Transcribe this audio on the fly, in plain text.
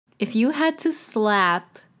if you had to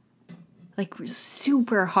slap like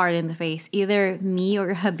super hard in the face, either me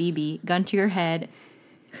or Habibi, gun to your head,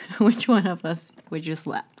 which one of us would you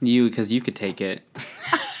slap? You, because you could take it.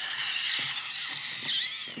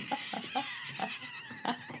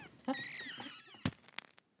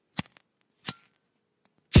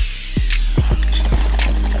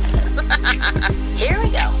 Here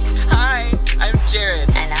we go. Hi, I'm Jared.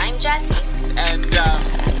 And I'm Jessie. And,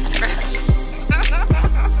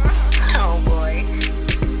 Oh boy.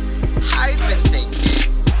 I've been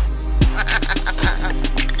thinking.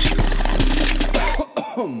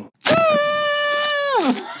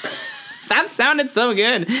 That sounded so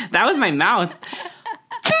good. That was my mouth.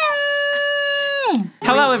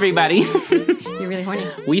 Hello, everybody. You're really horny.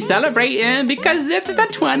 We celebrating because it's the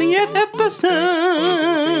 20th episode.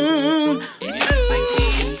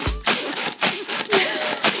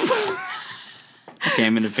 Okay,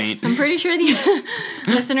 I'm gonna faint. I'm pretty sure the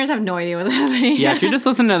listeners have no idea what's happening. Yeah, if you're just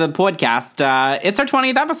listening to the podcast, it's our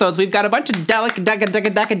 20th episodes. We've got a bunch of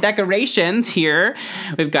decorations here.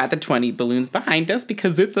 We've got the 20 balloons behind us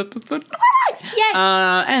because it's episode 20. Yay!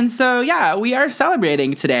 And so, yeah, we are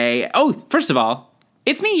celebrating today. Oh, first of all,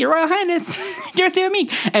 it's me, Your Royal Highness, Jessie Meek,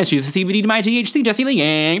 and she's the CBD to my THC, Jessie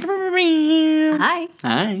Ling. Hi.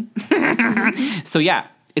 Hi. So, yeah.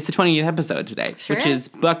 It's the 20th episode today, Sure which is. is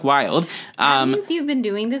buck wild. That means you've been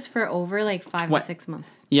doing this for over like 5 to 6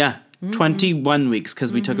 months. Yeah, 21 weeks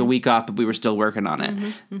because we took a week off, but we were still working on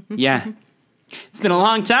it. Yeah. It's been a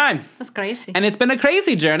long time. That's crazy. And it's been a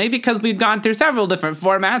crazy journey because we've gone through several different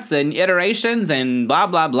formats and iterations and blah,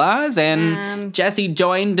 blah, blahs. And Jessie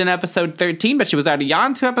joined in episode 13, but she was already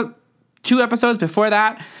on two episodes before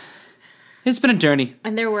that. It's been a journey.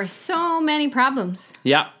 And there were so many problems.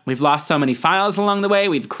 Yeah, we've lost so many files along the way.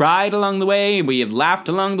 We've cried along the way. We have laughed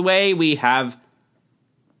along the way. We have...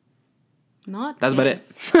 Not That's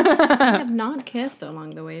kissed. about it. We have not kissed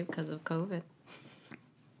along the way because of COVID.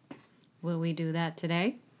 Will we do that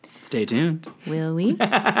today? Stay tuned. Will we?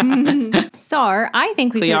 So, I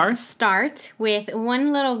think we Clear? could start with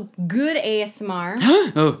one little good ASMR.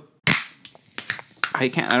 Oh. I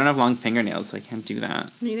can't. I don't have long fingernails, so I can't do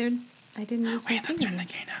that. Neither. I didn't use my Wait, let's turn finger.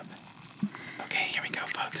 the gain up. Okay, here we go,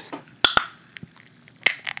 folks.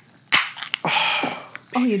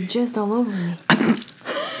 Oh, you're just all over me.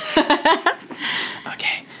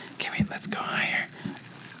 Okay, wait, let's go higher.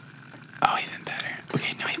 Oh, even better.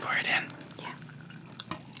 Okay, now you pour it in. Yeah.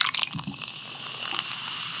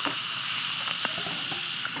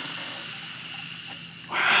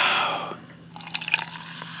 Wow.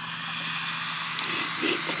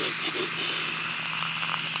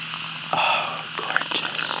 Oh,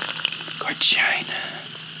 gorgeous. Gorgina.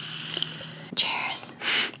 Cheers.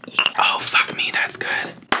 Oh, fuck me, that's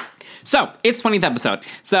good. So, it's 20th episode.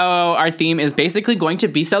 So, our theme is basically going to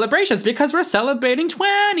be celebrations because we're celebrating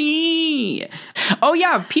 20. Oh,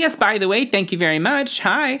 yeah, P.S. by the way, thank you very much.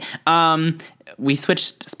 Hi. We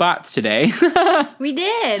switched spots today. We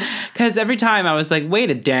did. Because every time I was like,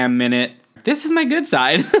 wait a damn minute. This is my good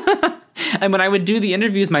side. And when I would do the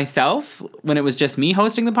interviews myself, when it was just me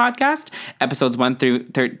hosting the podcast, episodes 1 through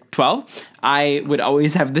 12, I would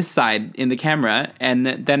always have this side in the camera. And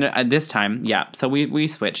then this time, yeah, so we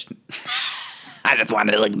switched. I just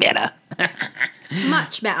wanted to look better.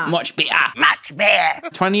 Much better. Much better. Much better.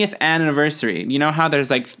 20th anniversary. You know how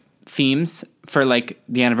there's like themes for like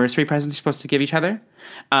the anniversary presents you're supposed to give each other?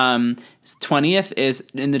 20th is,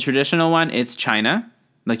 in the traditional one, it's China.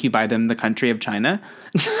 Like you buy them the country of China.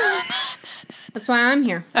 That's why I'm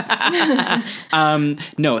here.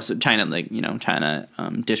 No, so China, like, you know, China,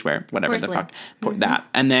 dishware, whatever Porcelain. the fuck. That.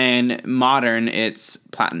 And then modern, it's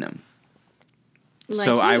platinum. Like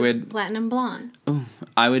So you, I would- Platinum Blonde.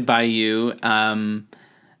 I would buy you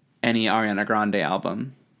any Ariana Grande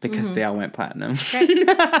album because they all went platinum.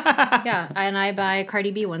 Yeah, and I buy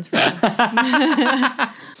Cardi B ones for them.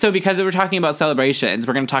 So because we're talking about celebrations,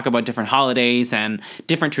 we're going to talk about different holidays and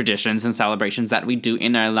different traditions and celebrations that we do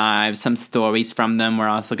in our lives, some stories from them. We're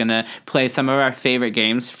also going to play some of our favorite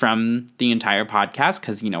games from the entire podcast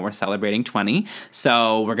because, you know, we're celebrating 20.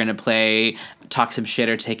 So we're going to play Talk Some Shit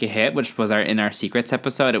or Take a Hit, which was in our Secrets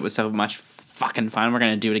episode. It was so much fucking fun. We're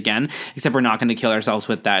going to do it again, except we're not going to kill ourselves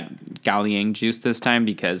with that Gaoying juice this time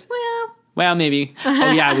because... Well, maybe.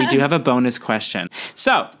 Oh, yeah, we do have a bonus question.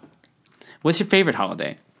 So, what's your favorite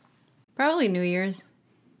holiday? Probably New Year's.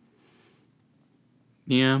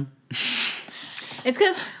 Yeah. It's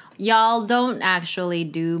because y'all don't actually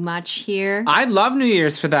do much here. I love New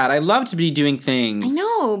Year's for that. I love to be doing things. I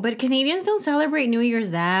know, but Canadians don't celebrate New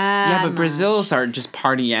Year's that Yeah, but much. Brazils are just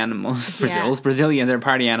party animals. Brazilians are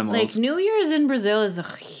party animals. Like, New Year's in Brazil is a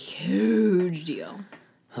huge deal.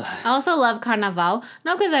 I also love Carnaval.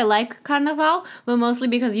 Not because I like Carnaval, but mostly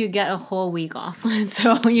because you get a whole week off.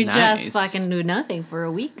 So you Nice. just fucking do nothing for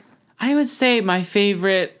a week. I would say my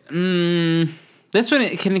favorite. This one,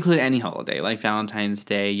 it can include any holiday, like Valentine's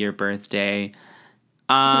Day, your birthday.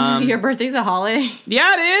 Your birthday's a holiday.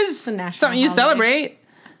 Yeah, it is. a national Something you holiday. celebrate.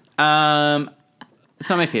 It's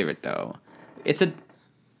not my favorite though. It's a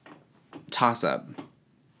toss-up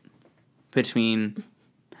between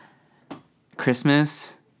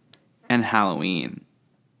Christmas and Halloween.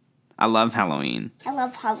 I love Halloween. I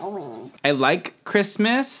love Halloween. I like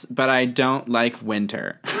Christmas, but I don't like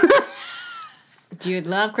winter. You'd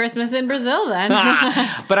love Christmas in Brazil then.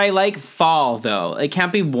 But I like fall, though. It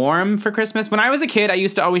can't be warm for Christmas. When I was a kid, I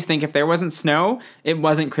used to always think if there wasn't snow, it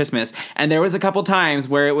wasn't Christmas. And there was a couple times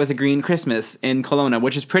where it was a green Christmas in Kelowna,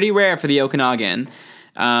 which is pretty rare for the Okanagan.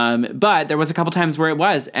 But there was a couple times where it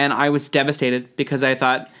was, and I was devastated because I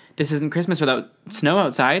thought, this isn't Christmas without snow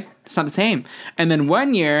outside. It's not the same. And then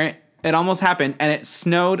one year, it almost happened, and it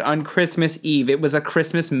snowed on Christmas Eve. It was a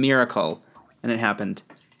Christmas miracle, and it happened.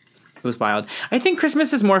 It was wild. I think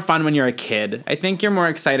Christmas is more fun when you're a kid. I think you're more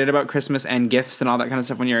excited about Christmas and gifts and all that kind of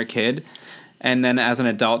stuff when you're a kid. And then as an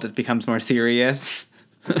adult, it becomes more serious.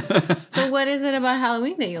 So what is it about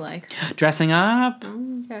Halloween that you like? Dressing up.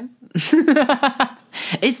 Okay.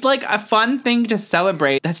 It's like a fun thing to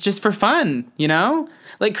celebrate that's just for fun, you know?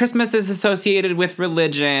 Like Christmas is associated with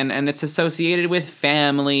religion and it's associated with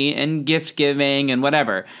family and gift giving and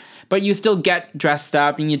whatever. But you still get dressed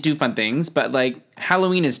up and you do fun things, but like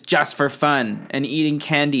Halloween is just for fun and eating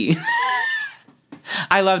candy.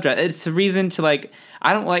 I love dress. It's a reason to like,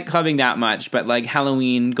 I don't like clubbing that much, but like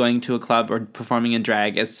Halloween, going to a club or performing in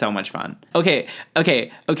drag is so much fun. Okay.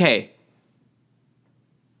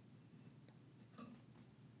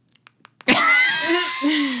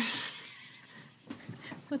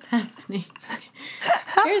 What's happening?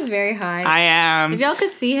 Hair's very high. I am. If y'all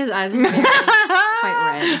could see, his eyes are very,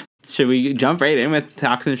 quite red. Should we jump right in with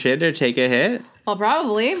talk some shit or take a hit? Well,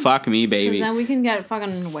 probably. Fuck me, Because baby. then we can get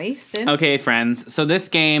fucking wasted. Okay, friends. So this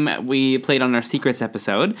game we played on our secrets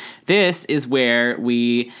episode. This is where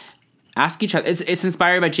we ask each other. It's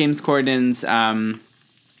inspired by James Corden's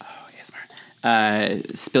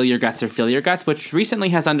Spill Your Guts or Fill Your Guts, which recently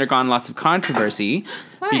has undergone lots of controversy.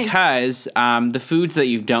 Why? Because the foods that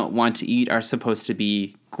you don't want to eat are supposed to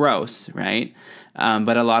be gross, right?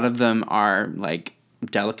 But a lot of them are like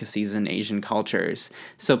delicacies in Asian cultures.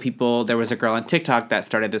 So there was a girl on TikTok that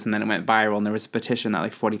started this and then it went viral, and there was a petition that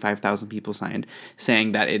like 45,000 people signed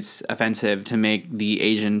saying that it's offensive to make the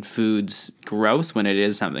Asian foods gross when it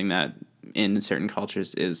is something that in certain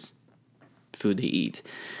cultures is food they eat.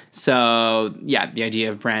 So yeah, the idea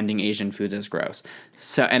of branding Asian food as gross.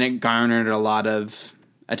 So, and it garnered a lot of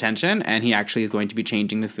attention, and he actually is going to be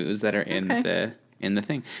changing the foods that are in the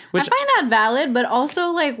thing. Which I find that valid, but also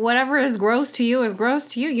like whatever is gross to you is gross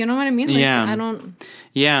to you. You know what I mean? Like, Yeah. I don't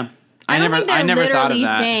I think they're never thought of literally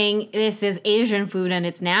that. saying this is Asian food and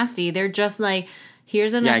it's nasty. They're just like,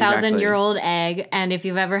 here's a Yeah, exactly. 1,000-year-old egg, and if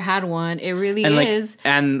you've ever had one, it really and is.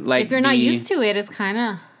 like If you're not the used to it, it's kind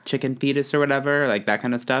of chicken fetus or whatever, like that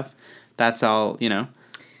kind of stuff. That's all, you know.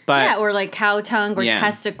 But yeah, or like cow tongue or Yeah.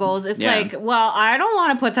 testicles. It's Yeah. like, well, I don't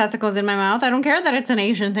want to put testicles in my mouth. I don't care that it's an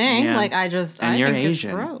Asian thing. Yeah. Like, And I you're think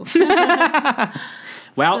Asian. it's gross.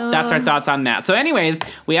 well, that's our So- thoughts on that. So anyways,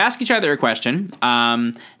 we ask each other a question.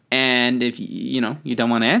 And if you don't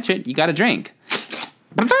want to answer it, you got to drink.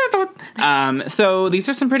 So these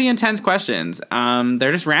are some pretty intense questions.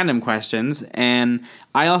 They're just random questions, and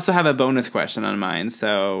I also have a bonus question on mine.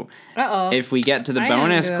 So Uh-oh. if we get to the I didn't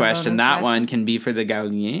bonus do a question, bonus that question. one can be for the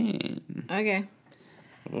Gaulier. Okay.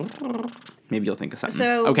 Maybe you'll think of something.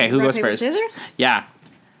 So, okay, who rock, goes paper, first? Scissors? Yeah.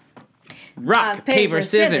 Rock, paper,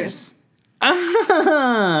 scissors.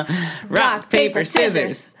 Rock, paper,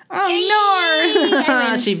 scissors. Oh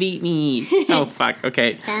no! She beat me. Oh fuck.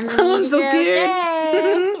 Okay. Time for I'm me to so go scared.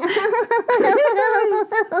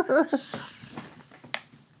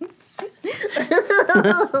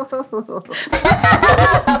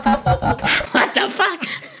 What the fuck?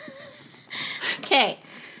 Okay.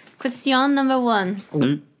 Question number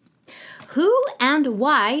 1. Who and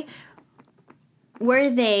why were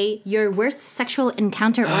they your worst sexual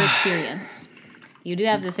encounter or experience? You do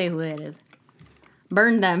have to say who it is.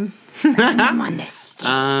 Burn them. Burn them on this.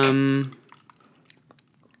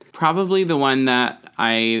 Probably the one that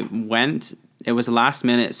I went. It was a last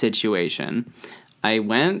minute situation. I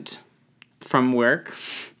went from work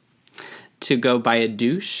to go buy a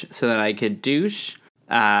douche so that I could douche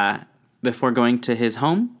before going to his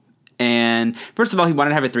home. And first of all, he wanted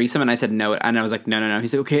to have a threesome, and I said no. And I was like, no.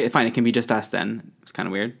 He's like, okay, fine, it can be just us then. It's kind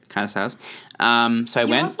of weird, kind of sus. So I You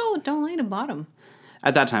went. also don't like the bottom.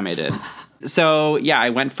 At that time, I did. So yeah, I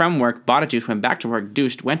went from work, bought a douche, went back to work,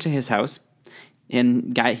 douched, went to his house,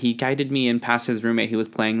 and he guided me and past his roommate who was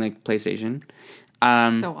playing like PlayStation.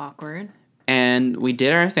 So awkward. And we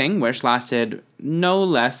did our thing, which lasted no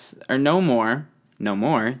more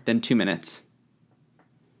than 2 minutes.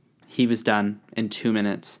 He was done in 2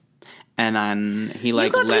 minutes. And then he like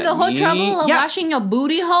You go through the whole trouble of Yeah. washing your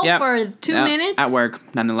booty hole Yep. for 2 minutes? At work,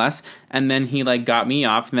 nonetheless. And then he like got me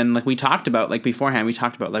off, and then like we talked about like beforehand, we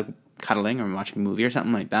talked about like cuddling or watching a movie or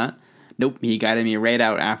something like that. Nope, he guided me right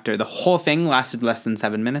out after. The whole thing lasted less than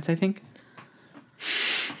 7 minutes, I think.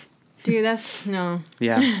 Dude, that's... No.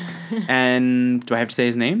 Yeah. And do I have to say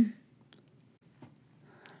his name?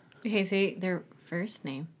 Okay, say their first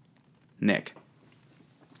name. Nick.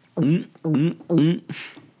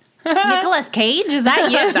 Nicolas Cage? Is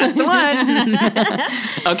that you? That's the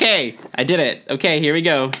one. Okay, I did it. Okay, here we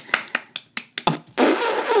go.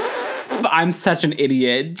 I'm such an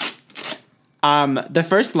idiot. The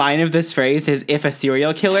first line of this phrase is "if a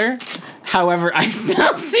serial killer." However, I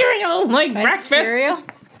spelled cereal like Red breakfast. cereal?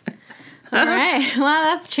 All right. Well,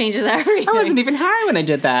 that changes everything. I wasn't even high when I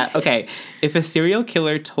did that. Okay, if a serial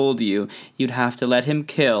killer told you you'd have to let him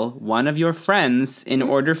kill one of your friends in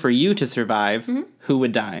order for you to survive, who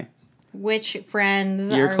would die? Which friends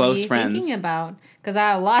Your are close we friends. thinking about? Because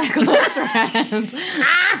I have a lot of close friends.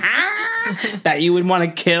 That you would want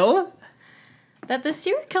to kill? That the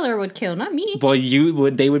serial killer would kill, not me. Well,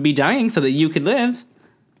 they would be dying so that you could live.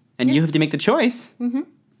 And you have to make the choice. Mm-hmm.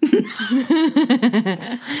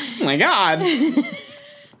 Oh my God.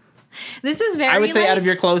 This is very I would say like, out of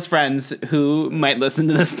your close friends who might listen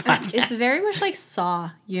to this podcast. it's very much like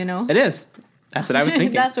Saw, you know? It is. That's what I was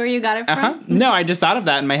thinking. That's where you got it from? Uh-huh. No, I just thought of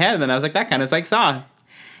that in my head, and I was like, that kind of like Saw.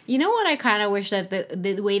 You know what? I kind of wish that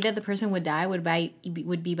the way that the person would die would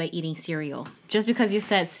be by eating cereal. Just because you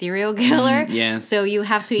said serial killer. yes. So you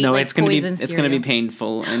have to eat No, like it's gonna be poison cereal. it's gonna be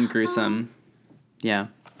painful and gruesome. Yeah,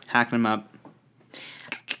 hacking them up.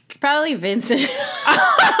 Probably Vincent.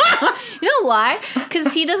 You know why?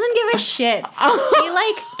 Because he doesn't give a shit. He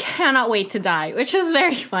like cannot wait to die, which is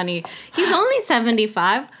very funny. He's only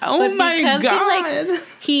 75. Oh but my because God.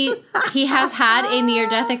 He has had a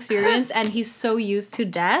near-death experience and he's so used to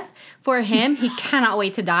death. For him, he cannot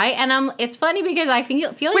wait to die. And it's funny because I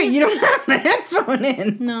feel like Wait, he's, you don't have the headphone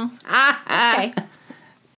in. no. Okay.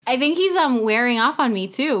 I think he's wearing off on me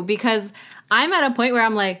too because I'm at a point where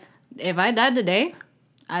I'm like, if I died today,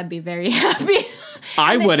 I'd be very happy.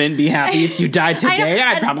 I wouldn't be happy if you died today.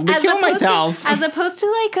 I'd probably kill myself. As opposed to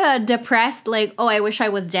like a depressed, like, oh, I wish I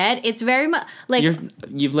was dead. It's very much like,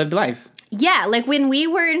 You've lived life. yeah, like when we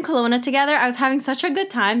were in Kelowna together, I was having such a good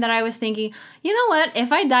time that I was thinking, you know what?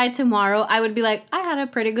 If I died tomorrow, I would be like, I had a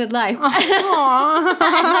pretty good life. And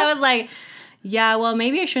I was like, yeah, well,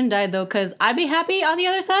 maybe I shouldn't die though, because I'd be happy on the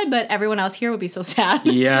other side, but everyone else here would be so sad.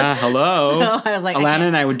 Yeah, hello. So I was like, Alana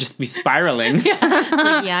and I would just be spiraling. It's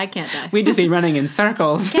like, yeah, I can't die. We'd just be running in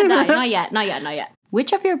circles. Can't die. Not yet. Not yet. Not yet.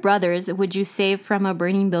 Which of your brothers would you save from a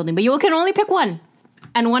burning building? But you can only pick one,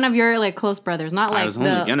 and one of your like close brothers, not like I was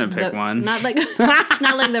only gonna pick one. Not like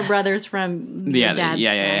not like the brothers from your Yeah, dad's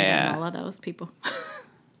yeah, side yeah. and all of those people.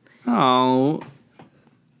 Oh.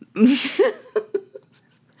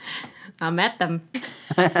 I met them.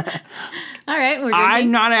 All right, we're drinking.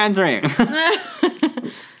 I'm not answering.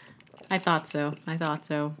 I thought so. I thought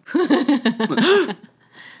so.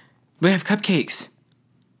 We have cupcakes.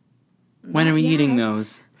 When are we eating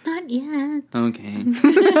those? Not yet. Okay.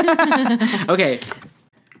 Okay.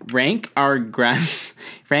 Rank our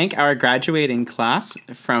graduating class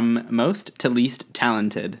from most to least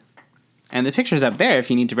talented. And the picture's up there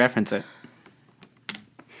if you need to reference it.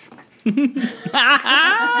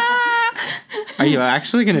 Are you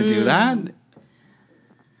actually going to do that?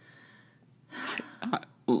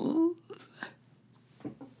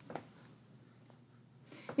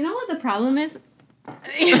 You know what the problem is?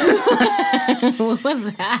 What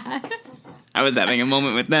was that? I was having a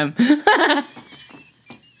moment with them.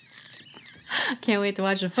 Can't wait to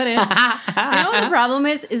watch the footage. You know what the problem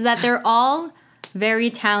is? Is that they're all very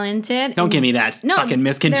talented. Don't give me that fucking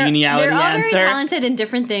miscongeniality they're all answer. very talented in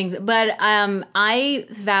different things, but I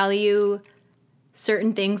value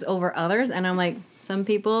certain things over others, and I'm like, some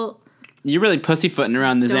people You're really pussyfooting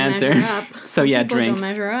around this don't answer. measure up. So Some yeah, people drink. Don't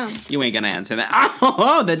measure up. You ain't gonna answer that.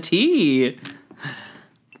 Oh, the tea.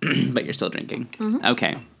 But you're still drinking. Mm-hmm.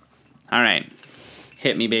 Okay. All right.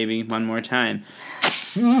 Hit me, baby, one more time.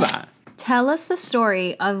 Tell us the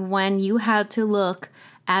story of when you had to look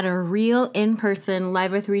at a real in-person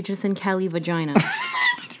Live with Regis and Kelly vagina?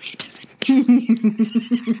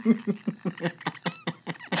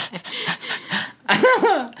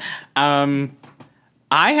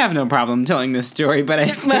 I have no problem telling this story, but I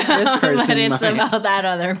think this person But it's might. about that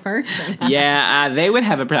other person. Yeah, they would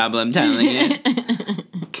have a problem telling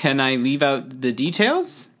it. Can I leave out the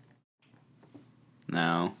details?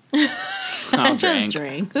 No. I'll Just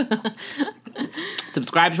drink. drink.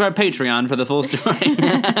 Subscribe to our Patreon for the full story.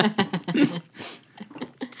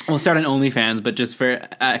 We'll start on OnlyFans, but just for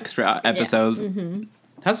extra episodes. Yeah. Mm-hmm.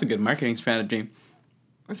 That's a good marketing strategy.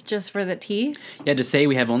 Just for the tea? Yeah, just say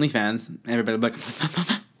we have OnlyFans. Everybody will be like...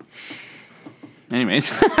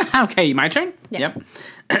 Anyways. Okay, my turn? Yeah. Yep.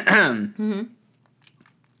 Mm-hmm.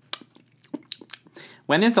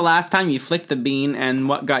 When is the last time you flicked the bean and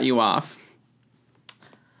what got you off?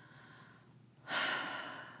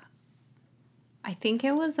 I think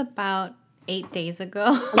it was about 8 days ago.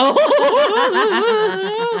 Oh,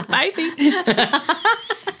 spicy.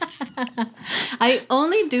 I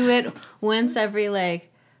only do it once every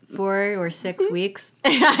 4 or 6 weeks.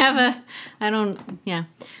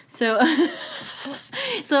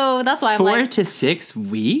 So that's why I'm 4 to 6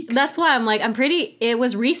 weeks? That's why it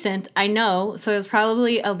was recent, I know. So it was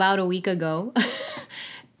probably about a week ago.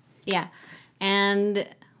 Yeah. And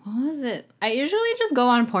what was it? I usually just go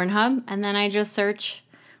on Pornhub and then I just search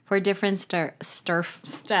for different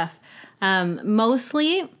stuff.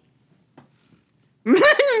 Mostly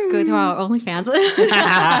go to our OnlyFans.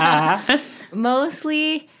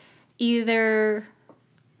 Mostly either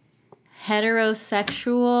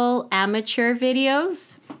heterosexual amateur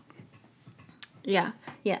videos. Yeah.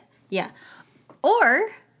 Or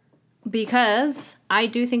because I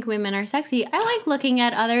do think women are sexy, I like looking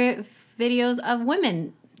at other videos of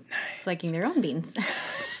women flicking their own beans.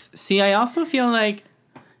 See, I also feel like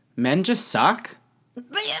men just suck.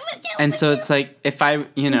 And so it's like, if I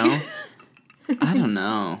don't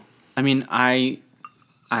know. I mean, I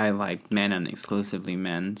like men and exclusively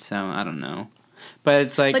men, so I don't know. But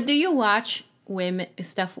it's like... But do you watch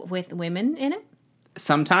stuff with women in it?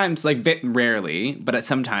 Sometimes, rarely, but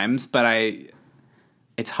sometimes. But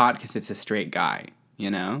it's hot because it's a straight guy, you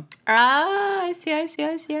know? Ah, I see.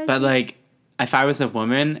 But, if I was a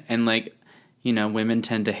woman and, women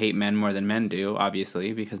tend to hate men more than men do,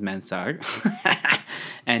 obviously, because men suck.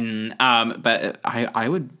 And, but I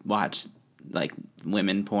would watch,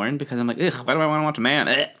 women porn because I'm like, ugh, why do I want to watch a man?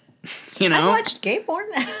 Ugh. You know? I watched gay porn.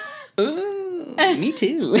 Ooh, me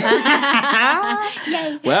too.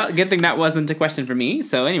 Yay. Well, good thing that wasn't a question for me.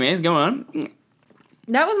 So anyways, go on.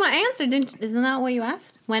 That was my answer. Isn't that what you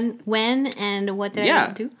asked? When and what did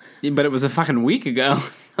I do? Yeah, but it was a fucking week ago,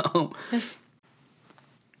 so...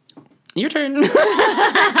 Your turn. It's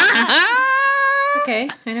okay.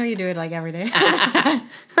 I know you do it every day.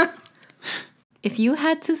 If you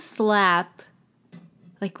had to slap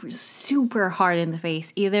super hard in the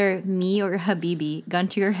face, either me or Habibi, gun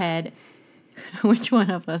to your head, which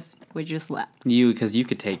one of us would you slap? You, because you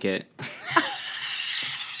could take it.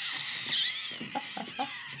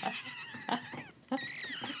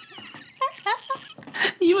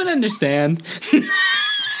 You would understand.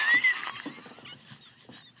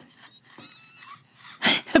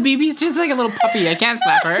 Habibi's just like a little puppy. I can't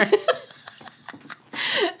slap her.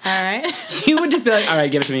 All right. You would just be like, all right,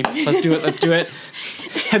 give it to me. Let's do it.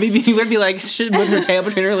 Habibi would be like, with her tail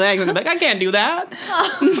between her legs, and I'd be like, I can't do that.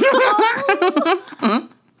 All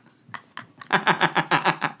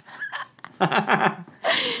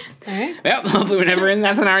right. Well, hopefully we're never in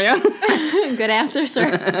that scenario. Good answer,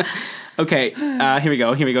 sir. Okay, here we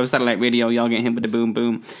go. Satellite radio, y'all get hit with the boom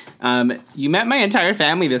boom. You met my entire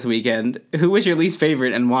family this weekend. Who was your least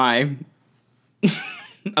favorite and why?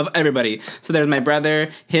 Of everybody. So there's my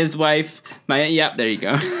brother, his wife, there you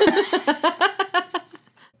go.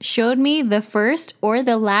 Showed me the first or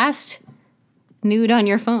the last nude on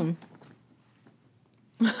your phone.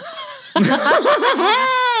 Oh,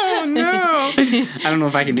 no. I don't know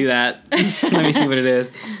if I can do that. Let me see what it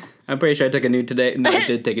is. I'm pretty sure I took a nude today. No, I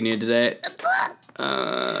did take a nude today.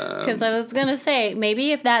 Because I was going to say,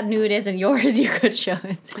 maybe if that nude isn't yours, you could show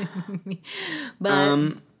it to me.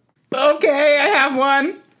 But okay, I have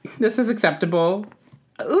one. This is acceptable.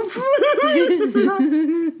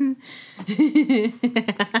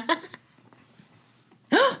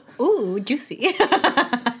 Ooh, juicy.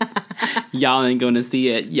 Y'all ain't gonna see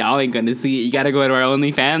it. You gotta go to our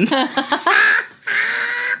OnlyFans.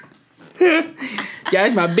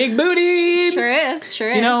 Guys, my big booty. Sure is.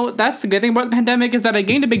 You know, that's the good thing about the pandemic is that I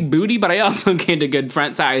gained a big booty, but I also gained a good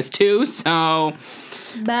front size too. So,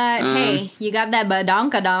 But hey, you got that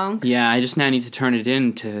badonkadonk. Yeah, I just now need to turn it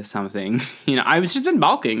into something. I was just been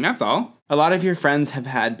bulking, that's all. A lot of your friends have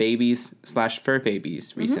had babies / fur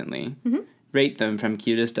babies recently. Mm-hmm. Rate them from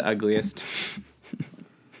cutest to ugliest.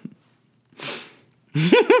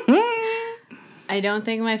 I don't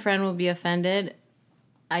think my friend will be offended.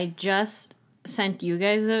 I just sent you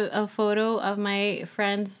guys a photo of my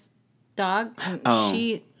friend's dog.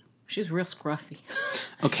 And she's real scruffy.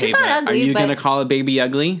 Okay, She's not but ugly, are you but- going to call a baby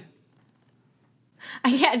ugly?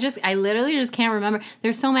 I literally just can't remember.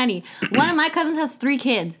 There's so many. One of my cousins has 3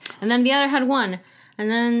 kids, and then the other had 1. And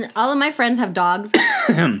then all of my friends have dogs.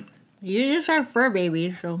 You just have fur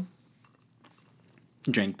babies, so.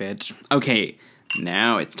 Drink, bitch. Okay,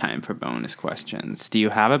 now it's time for bonus questions. Do you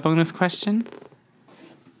have a bonus question?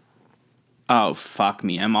 Oh, fuck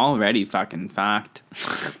me. I'm already fucking fucked.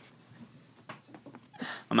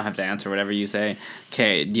 I'm gonna have to answer whatever you say.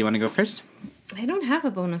 Okay, do you want to go first? I don't have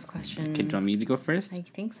a bonus question. Okay, do you want me to go first? I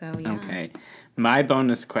think so, yeah. Okay. My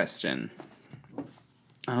bonus question.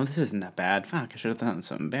 Oh, this isn't that bad. Fuck, I should have done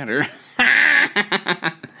something better.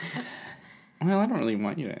 Well, I don't really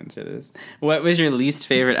want you to answer this. What was your least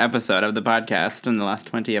favorite episode of the podcast in the last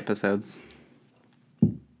 20 episodes?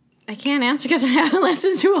 I can't answer because I haven't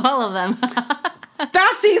listened to all of them.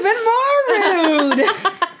 That's even more rude!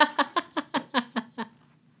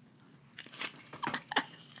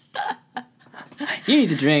 You need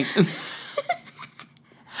to drink.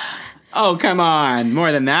 Oh, come on.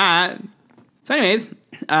 More than that. So anyways,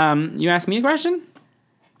 you asked me a question?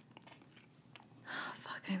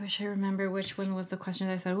 Fuck, I wish I remember which one was the question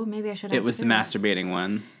that I said, oh, maybe I should ask It was the this. masturbating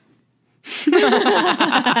one.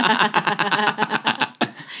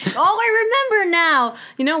 Oh, I remember now.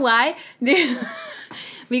 You know why?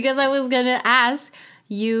 Because I was going to ask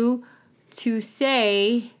you to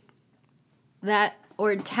say that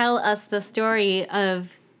or tell us the story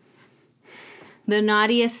of the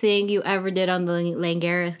naughtiest thing you ever did on the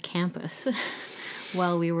Langara campus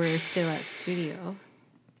while we were still at studio.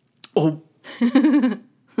 Oh.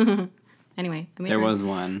 Anyway, There was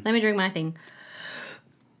one. Let me drink my thing.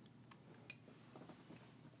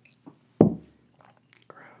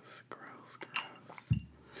 Gross.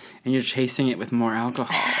 And you're chasing it with more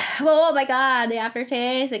alcohol. Oh my god, the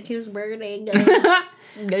aftertaste, it keeps burning.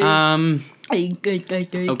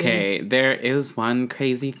 Okay, there is one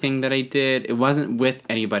crazy thing that I did. It wasn't with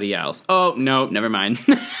anybody else. Oh, no, never mind.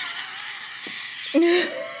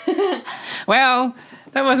 Well,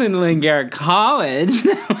 that wasn't Langara College.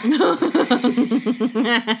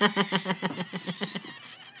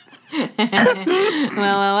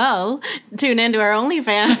 Well. Tune into our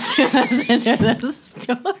OnlyFans to listen to this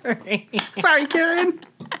story. Sorry, Karen.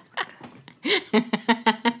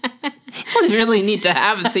 We really need to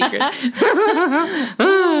have a secret.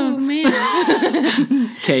 Oh, man.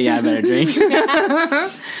 Okay, yeah, I better drink.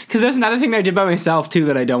 Because there's another thing that I did by myself, too,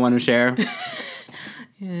 that I don't want to share.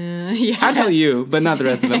 Yeah. I'll tell you, but not the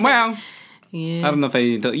rest of them. Well, Yeah. I don't know if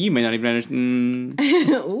I tell you. May not even understand.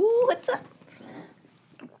 Ooh, what's up?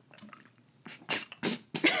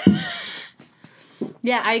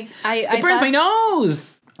 Yeah, I It burns my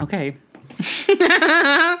nose! Okay.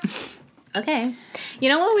 Okay. You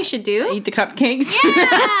know what we should do? Eat the cupcakes.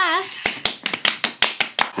 Yeah!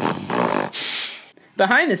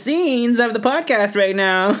 Behind the scenes of the podcast right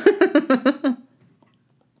now.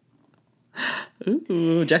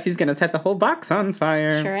 Ooh, Jesse's gonna set the whole box on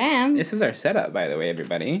fire. Sure am. This is our setup, by the way,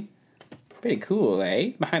 everybody. Pretty cool,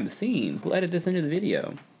 eh? Behind the scenes. We'll edit this into the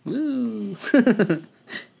video. Woo!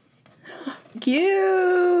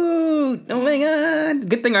 Cute! Oh my god!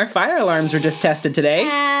 Good thing our fire alarms were just tested today.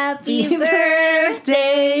 Happy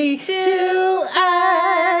birthday to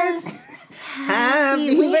us.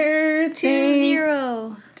 Happy birthday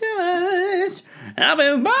 2-0. to us.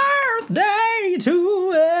 Happy birthday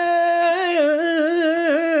to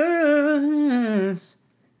us.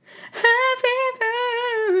 Happy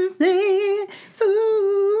birthday to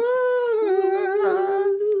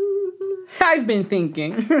us. I've been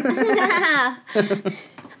thinking.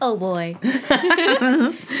 Oh boy.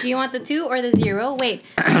 Do you want the 2 or the 0? Wait.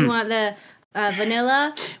 Do you want the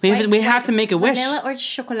vanilla? We have to make a wish. Vanilla or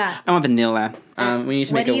chocolate? I want vanilla. We need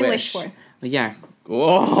to what make a wish. do you wish for? Yeah.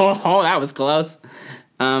 Oh, that was close.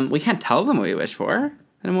 We can't tell them what we wish for, and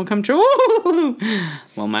it won't come true.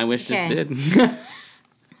 Well, my wish just Okay. did.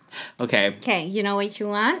 Okay. Okay, you know what you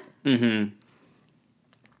want? Mm-hmm.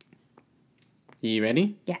 You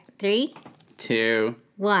ready? Yeah. 3, 2,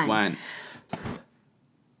 1. 1.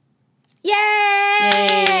 Yay!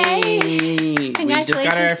 Yay! We just got our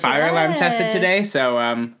Congratulations to fire alarm tested us. today, so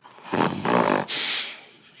What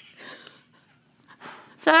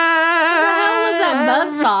the hell was that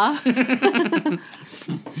off.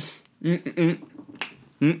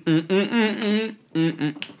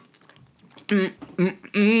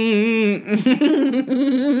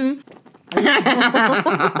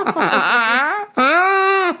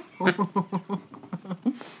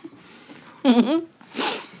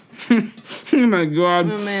 Oh my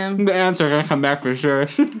god. Oh, man. The ants are gonna come back for sure.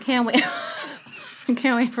 Can't wait. I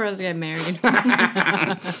can't wait for us to get married.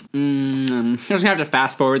 I'm just gonna have to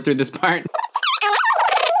fast forward through this part.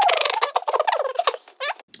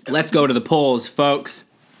 Let's go to the polls, folks.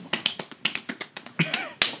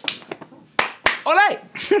 All right.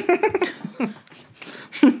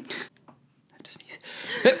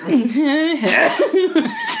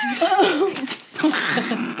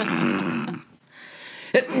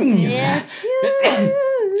 It's you.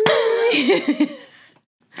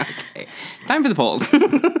 Okay, time for the polls.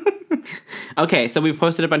 Okay, so we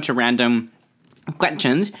posted a bunch of random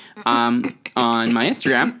questions on my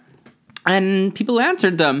Instagram, and people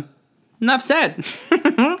answered them. Enough said.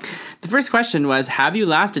 The first question was, have you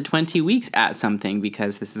lasted 20 weeks at something?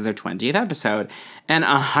 Because this is our 20th episode. And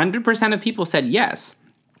 100% of people said yes.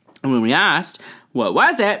 And when we asked, what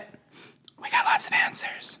was it? We got lots of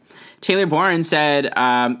answers. Taylor Bourne said,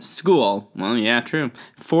 school. Well, yeah, true.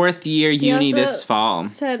 4th year uni also this fall.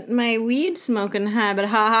 Said my weed smoking habit.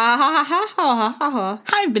 Ha ha ha ha ha ha ha.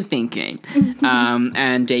 I've been thinking.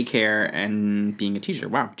 And daycare and being a teacher.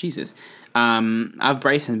 Wow, Jesus. Of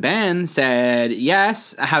Bryce and Ben said,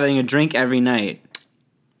 yes, having a drink every night.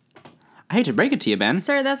 I hate to break it to you, Ben.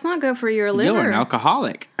 Sir, that's not good for your liver. You're an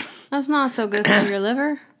alcoholic. That's not so good for your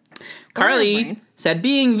liver. Carly brain. said,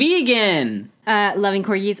 being vegan. Loving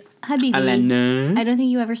corgis. Habibi. Alana. I don't think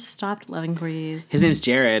you ever stopped loving corgis. His name's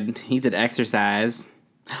Jared. He did exercise.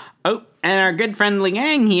 Oh, and our good friend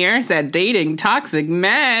Liang here said dating toxic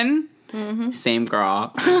men. Mm-hmm. Same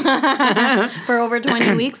girl. For over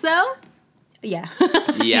 20 weeks, though? Yeah.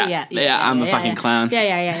 Yeah. I'm a fucking clown.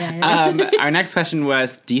 Yeah. Our next question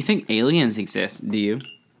was, do you think aliens exist? Do you?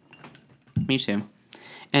 Me too.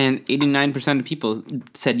 And 89% of people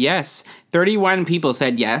said yes. 31 people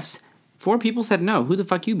said yes. 4 people said no. Who the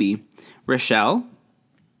fuck you be? Rochelle,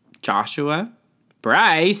 Joshua,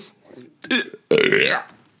 Bryce,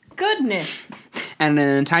 Goodness. and an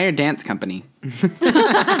entire dance company.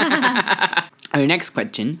 Our next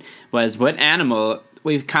question was, what animal...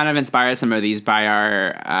 We've kind of inspired some of these by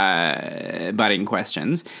our budding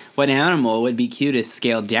questions. What animal would be cutest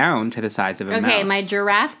scaled down to the size of a mouse? Okay, my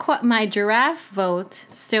giraffe vote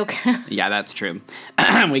still counts. Yeah, that's true.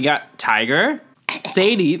 We got tiger.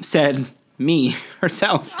 Sadie said me,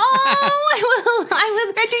 herself. Oh, I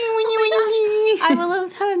would love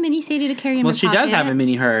to have a mini Sadie to carry in Well, my she pocket. does have a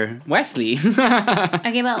mini her, Wesley.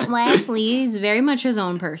 Okay, but Wesley is very much his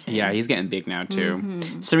own person. Yeah, he's getting big now, too.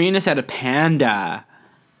 Serena said a panda.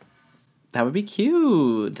 That would be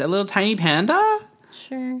cute. A little tiny panda?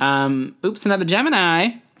 Sure. Oops, another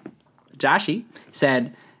Gemini. Joshi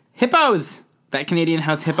said hippos. That Canadian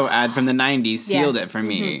House hippo ad from the 90s sealed it for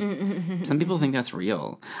me. Some people think that's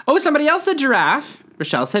real. Oh, somebody else said giraffe.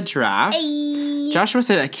 Rochelle said giraffe. Hey. Joshua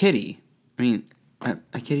said a kitty. I mean, a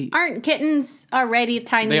kitty. Aren't kittens already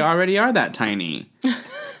tiny? They already are that tiny.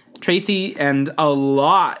 Tracy and a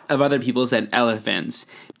lot of other people said elephants.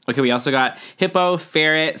 Okay, we also got hippo,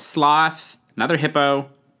 ferret, sloth, another hippo,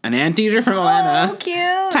 an anteater from Alana. Oh,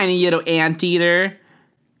 cute. Tiny little anteater.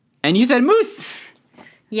 And you said moose.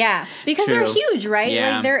 Yeah, because True. they're huge, right?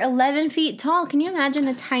 Yeah. Like, they're 11 feet tall. Can you imagine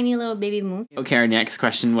a tiny little baby moose? Okay, our next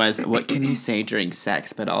question was, what can you say during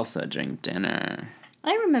sex but also during dinner?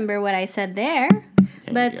 I remember what I said there.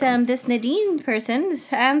 But go. this Nadine person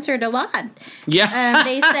answered a lot. Yeah.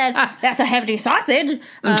 They said, that's a hefty sausage.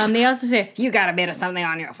 They also said, you got a bit of something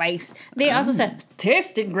on your face. They also said,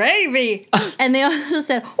 tasted gravy. And they also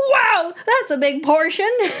said, wow, that's a big portion.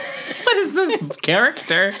 What is this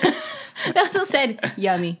character? They also said,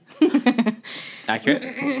 yummy. Accurate.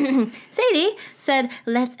 Sadie said,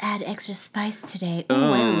 let's add extra spice today.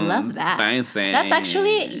 Oh, I love that. Spicy. That's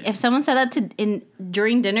actually, if someone said that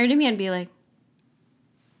during dinner to me, I'd be like,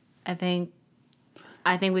 I think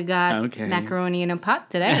we got macaroni in a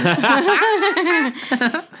pot today.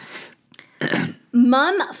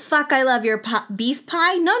 Mom, fuck, I love your beef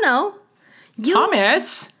pie. No. You,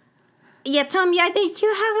 Thomas. Yeah, Tom, I think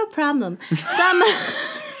you have a problem.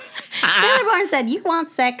 Taylor Bourne said, you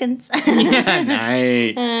want seconds. Yeah,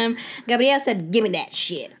 nice. Gabrielle said, give me that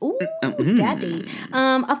shit. Ooh, daddy.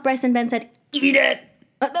 Off Bryce and Ben said, eat it.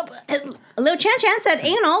 Lil Chan Chan said,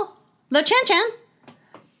 anal. Lil Chan Chan,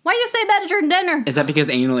 why you say that at your dinner? Is that because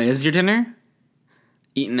anal is your dinner?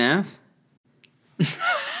 Eating ass?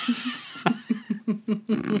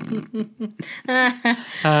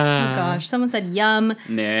 Oh gosh, someone said yum.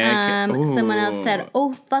 Nick. Someone else said,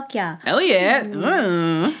 oh fuck yeah. Elliot.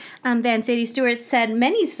 Then Sadie Stewart said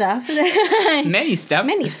many stuff. Many stuff.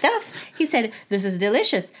 Many stuff. He said, this is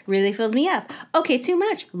delicious. Really fills me up. Okay, too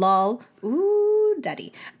much. Lol. Ooh,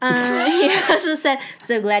 daddy. He also said,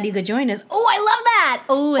 so glad you could join us. Oh, I love that.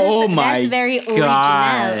 Oh, that's very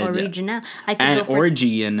God. original. I could An go for orgy,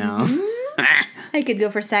 you know. I could go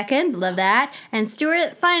for seconds. Love that. And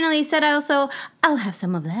Stuart finally said I'll have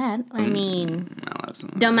some of that. I mean,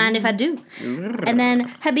 don't mind if I do. And then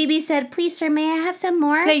Habibi said, please, sir, may I have some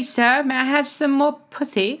more? Please, sir, may I have some more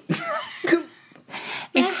pussy?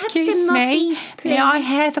 Excuse me, may I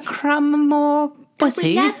have a crumb more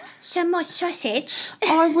pussy? Some more sausage.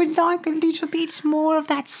 I would like a little bit more of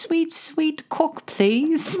that sweet, sweet cock,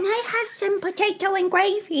 please. Can I have some potato and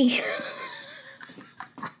gravy?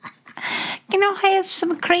 Can I have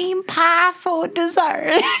some cream pie for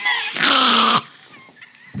dessert?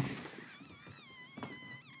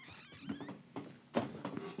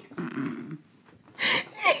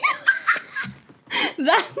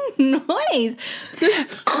 That noise.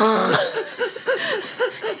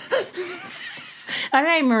 All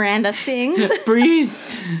right, Miranda sings. Breathe.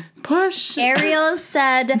 Push. Ariel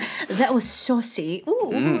said, that was saucy.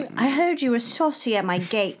 Ooh, I heard you were saucy at my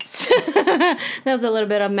gates. That was a little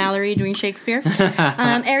bit of Mallory doing Shakespeare.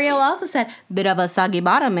 Ariel also said, bit of a soggy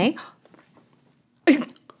bottom, eh?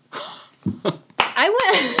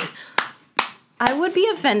 I would be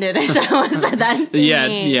offended if someone said that to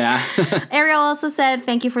me. Yeah. Ariel also said,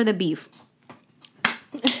 thank you for the beef.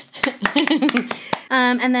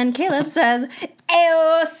 And then Caleb says,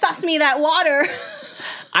 ew, sauce me that water.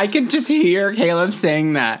 I can just hear Caleb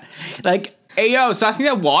saying that. Like, hey, yo, sauce me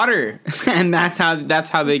that water. And that's how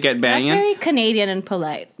they get banging. That's very Canadian and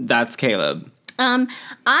polite. That's Caleb.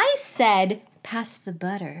 I said, pass the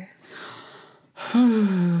butter.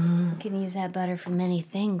 You can use that butter for many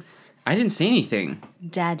things. I didn't say anything.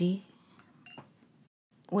 Daddy,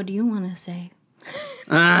 what do you want to say?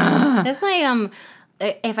 That's my,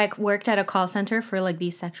 if I worked at a call center for, like,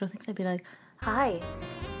 these sexual things, I'd be like, Hi,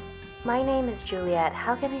 my name is Juliet.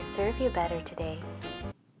 How can I serve you better today?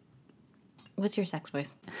 what's your sex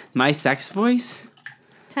voice? My sex voice?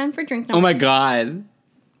 Time for drink number Oh my 2. god.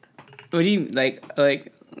 What do you, like...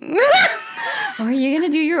 Or are you going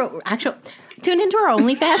to do your actual... Tune into our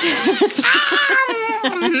OnlyFans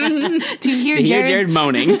to hear Jared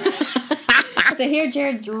moaning. to hear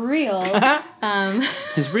Jared's real.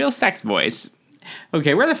 His real sex voice.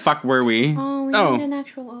 Okay, where the fuck were we? Oh, we need an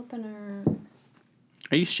actual opener.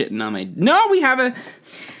 Are you shitting on my... No, we have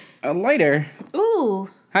a lighter. Ooh.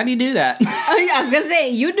 How do you do that? I was gonna say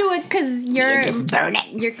you do it because Just burn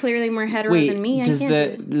it. you're clearly more hetero Wait, than me. does I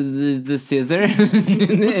can't do the scissor?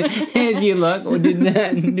 If you look, or did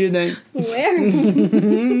that do that?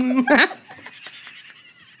 it. Where?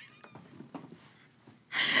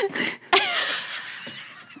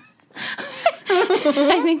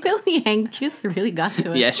 I think the Liang juice really got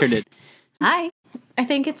to it. Yeah, sure did. Hi. I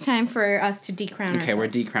think it's time for us to decrown. Okay, we're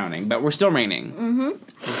decrowning, but we're still reigning. Mm-hmm.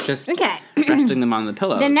 We're just Okay. resting them on the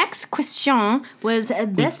pillows. The next question was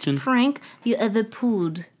best prank you ever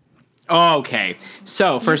pulled. Oh, okay.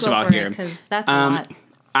 So, first of all here. Because that's a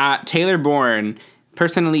lot. Taylor Bourne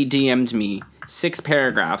personally DM'd me 6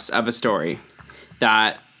 paragraphs of a story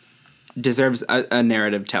that deserves a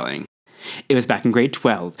narrative telling. It was back in grade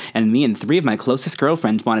 12, and me and 3 of my closest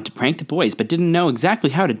girlfriends wanted to prank the boys, but didn't know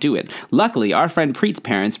exactly how to do it. Luckily, our friend Preet's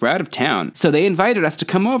parents were out of town, so they invited us to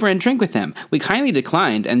come over and drink with them. We kindly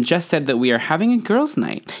declined and just said that we are having a girls'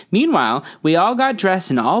 night. Meanwhile, we all got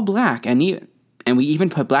dressed in all black, and we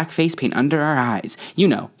even put black face paint under our eyes. You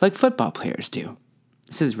know, like football players do.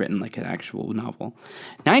 This is written like an actual novel.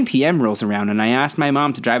 9 p.m. rolls around, and I asked my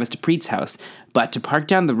mom to drive us to Preet's house, but to park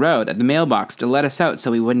down the road at the mailbox to let us out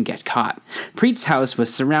so we wouldn't get caught. Preet's house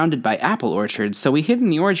was surrounded by apple orchards, so we hid in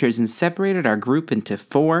the orchards and separated our group of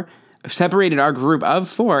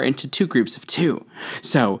 4 into 2 groups of 2.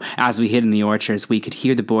 So, as we hid in the orchards, we could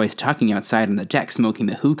hear the boys talking outside on the deck, smoking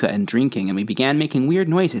the hookah and drinking, and we began making weird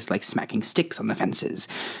noises like smacking sticks on the fences.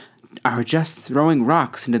 Or just throwing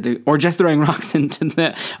rocks into the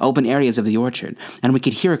open areas of the orchard, and we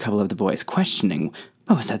could hear a couple of the boys questioning,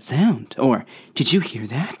 "What was that sound?" Or, "Did you hear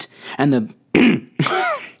that?" And the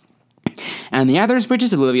and the others were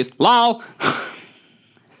just oblivious. LOL.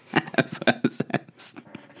 That's what it says.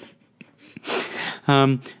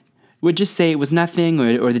 Would just say it was nothing,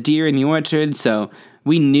 or the deer in the orchard. So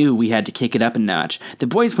We knew we had to kick it up a notch. The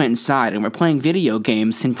boys went inside and were playing video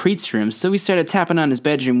games in Preet's room, so we started tapping on his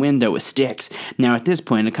bedroom window with sticks. Now at this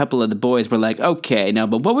point, a couple of the boys were like, okay, now,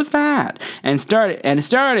 but what was that? And it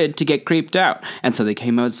started to get creeped out. And so they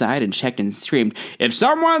came outside and checked and screamed, if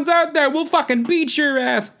someone's out there, we'll fucking beat your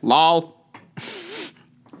ass. Lol.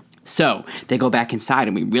 So, they go back inside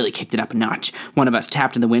and we really kicked it up a notch. One of us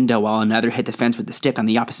tapped in the window while another hit the fence with the stick on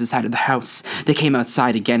the opposite side of the house. They came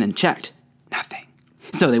outside again and checked. Nothing.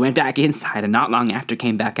 So they went back inside and not long after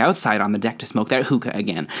came back outside on the deck to smoke their hookah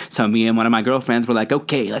again. So me and one of my girlfriends were like,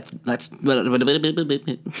 okay, let's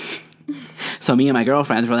So me and my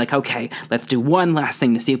girlfriends were like, okay, let's do one last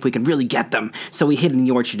thing to see if we can really get them. So we hid in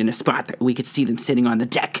the orchard in a spot that we could see them sitting on the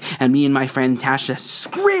deck. And me and my friend Tasha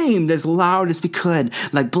screamed as loud as we could,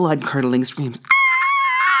 like blood-curdling screams.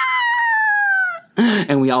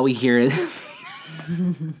 And all we hear is...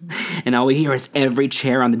 and all we hear is every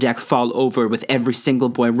chair on the deck fall over with every single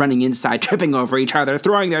boy running inside, tripping over each other,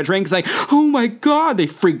 throwing their drinks like, oh my god, they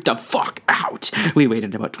freaked the fuck out. We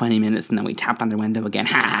waited about 20 minutes and then we tapped on their window again.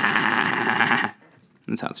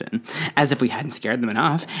 That's how it's written. As if we hadn't scared them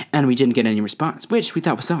enough, and we didn't get any response, which we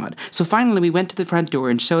thought was odd. So finally we went to the front door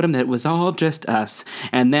and showed them that it was all just us.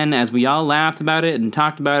 And then as we all laughed about it and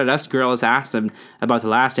talked about it, us girls asked them about the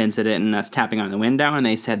last incident and us tapping on the window, and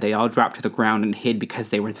they said they all dropped to the ground and hid because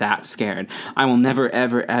they were that scared. I will never,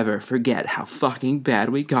 ever, ever forget how fucking bad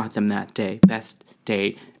we got them that day. Best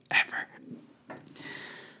day ever.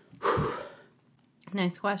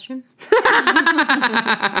 Next question.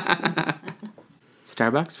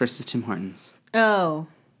 Starbucks versus Tim Hortons. Oh,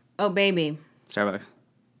 baby. Starbucks.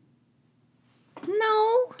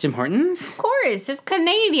 No. Tim Hortons? Of course, it's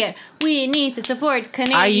Canadian. We need to support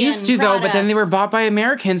Canadian I used to, though, but then they were products. bought by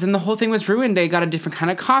Americans, and the whole thing was ruined. They got a different kind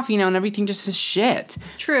of coffee now, and everything just is shit.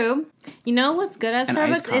 True. You know what's good at And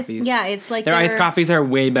Starbucks iced is coffees. it's like Their iced coffees are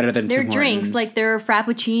way better than their Tim drinks, Hortons. like their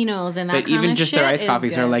frappuccinos and that But kind even of just shit their iced is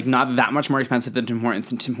coffees are good. like not that much more expensive than Tim Hortons,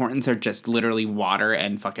 and Tim Hortons are just literally water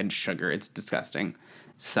and fucking sugar. It's disgusting.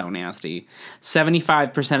 So nasty.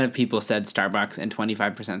 75% of people said Starbucks and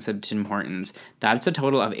 25% said Tim Hortons. That's a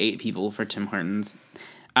total of 8 people for Tim Hortons.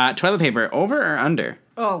 Toilet paper, over or under?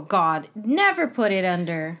 Oh God, never put it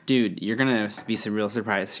under. Dude, you're gonna be real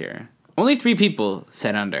surprised here. Only 3 people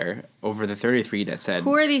said under over the 33 that said.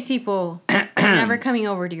 Who are these people? Never coming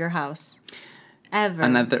over to your house,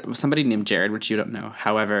 ever. Somebody named Jared, which you don't know.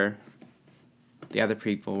 However, the other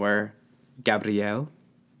people were Gabrielle.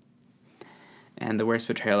 And the worst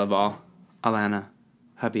betrayal of all, Alana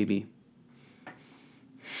Habibi.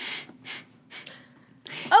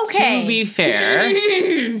 Okay. To be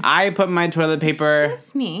fair, I put my toilet paper...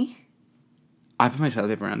 Excuse me. I put my toilet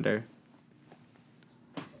paper under.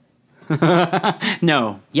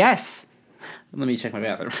 No. Yes. Let me check my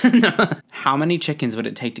bathroom. No. How many chickens would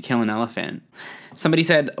it take to kill an elephant? Somebody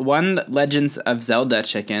said 1 Legends of Zelda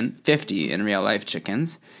chicken, 50 in real life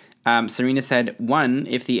chickens. Serena said 1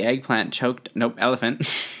 if the eggplant choked... Nope,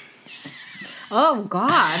 elephant. Oh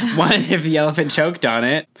God. 1 if the elephant choked on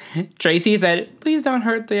it. Tracy said, please don't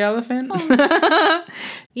hurt the elephant.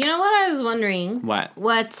 You know what I was wondering? What?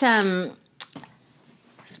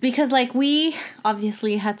 Because like we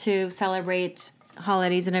obviously had to celebrate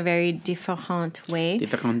holidays in a very different way.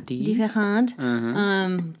 Different.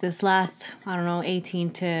 This last,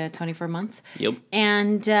 18 to 24 months. Yep.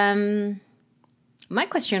 And my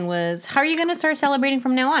question was, how are you going to start celebrating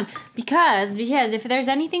from now on? Because if there's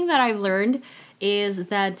anything that I've learned is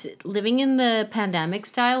that living in the pandemic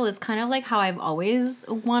style is kind of like how I've always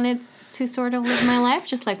wanted to sort of live my life.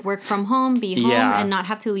 Just like work from home, be home, and not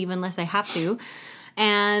have to leave unless I have to.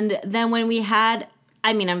 And then when we had...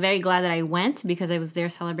 I'm very glad that I went because I was there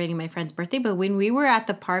celebrating my friend's birthday. But when we were at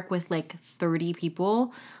the park with like 30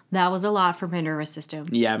 people, that was a lot for my nervous system.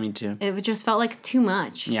 Yeah, me too. It just felt like too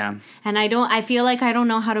much. Yeah. And I feel like I don't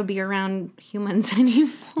know how to be around humans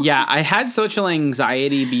anymore. Yeah, I had social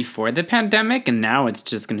anxiety before the pandemic, and now it's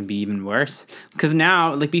just going to be even worse. Because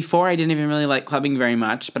now, like before, I didn't even really like clubbing very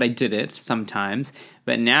much, but I did it sometimes.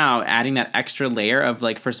 But now, adding that extra layer of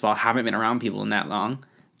like, first of all, haven't been around people in that long.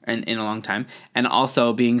 In a long time, and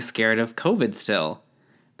also being scared of COVID still.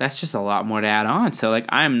 That's just a lot more to add on. So, like,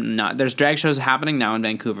 there's drag shows happening now in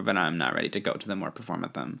Vancouver, but I'm not ready to go to them or perform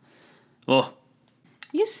at them. Oh.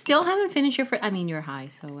 You still haven't finished your you're high,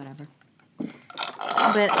 so whatever.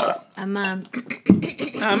 But I'm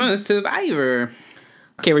a survivor.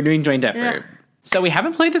 Okay, we're doing joint effort. Ugh. So we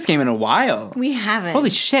haven't played this game in a while. We haven't. Holy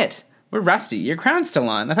shit. We're rusty. Your crown's still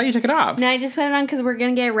on. I thought you took it off. No, I just put it on because we're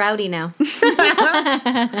going to get rowdy now.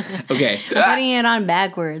 Okay. I'm putting it on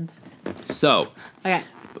backwards. So, Okay.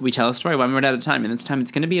 we tell a story 1 word at a time, and this time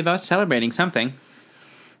it's going to be about celebrating something.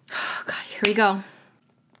 Here we go.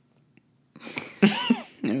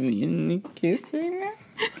 Kiss right now?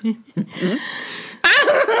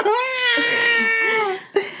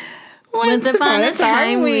 Once upon a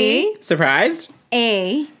time, we surprised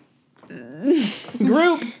a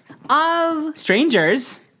group of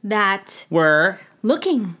strangers that were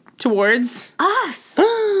looking towards us.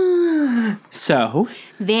 so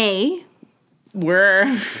They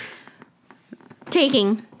were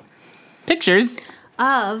taking pictures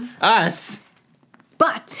of us.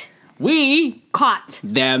 but We caught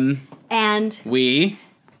them. and We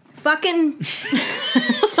fucking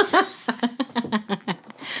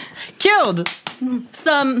killed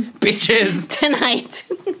some bitches. tonight.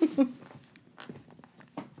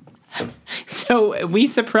 So we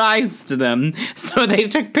surprised them. So they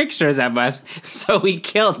took pictures of us. So we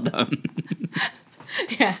killed them.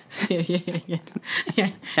 Yeah.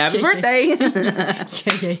 Happy birthday.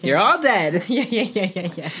 Yeah. You're all dead.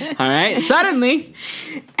 Yeah. All right. Suddenly,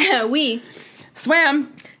 We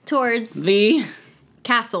swam towards the.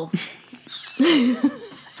 castle.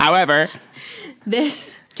 However,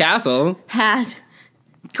 This castle had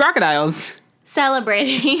crocodiles.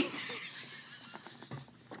 celebrating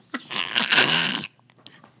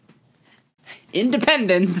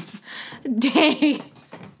Independence. Day.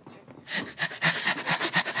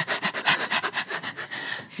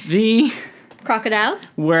 The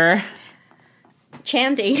Crocodiles were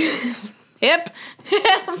chanting. hip.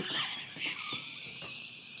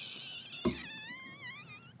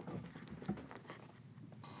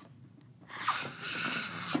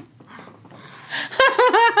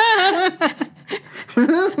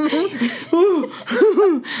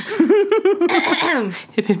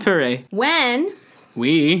 Hip hip hooray. When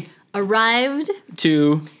We arrived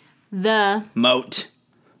to the moat.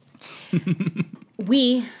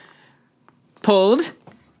 we Pulled.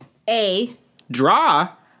 a Draw.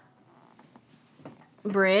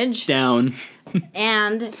 bridge Down.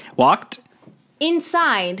 and Walked.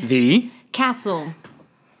 inside The. castle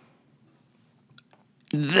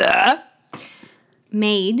The.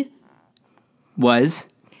 made Was.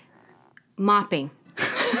 mopping.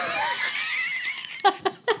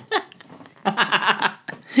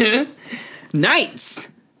 Nights.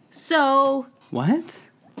 So What?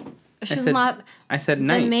 she was said I said the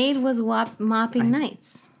nights. maid was mopping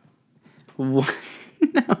nights. What?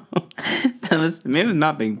 No. That was maybe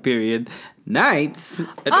mopping, period. Nights.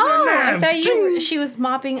 Oh, I thought she was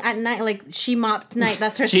mopping at night. Like she mopped night.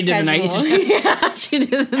 That's her She did schedule. the night. Yeah, she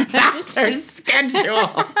did the night. That's her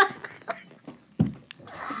schedule.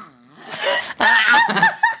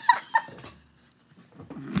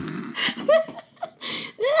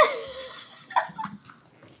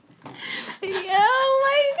 Oh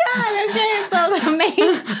my god. Okay, so the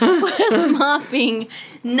maid was mopping.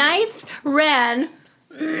 Nights ran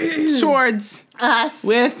Swords us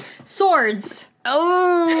with. swords.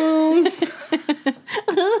 Oh.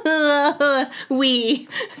 We.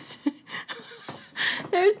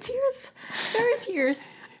 There are tears. There are tears.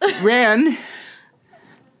 Ran.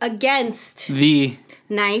 Against The.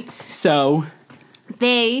 knights. So.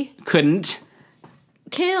 They Couldn't.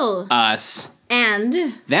 kill. Us.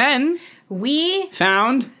 And Then. we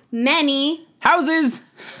Found. many Houses.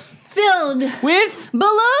 filled With.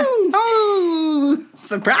 balloons. Oh.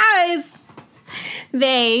 Surprise.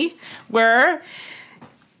 They Were.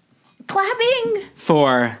 clapping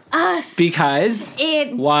For. us. Because.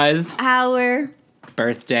 It Was. our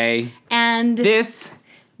Birthday. and This.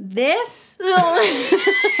 this no.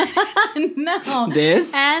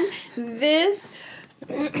 This. And this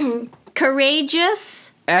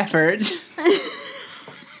courageous Effort.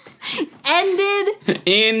 ended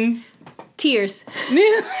In. tears.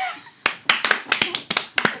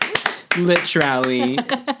 Literally.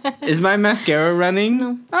 Is my mascara running?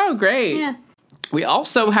 No. Oh, great. Yeah. We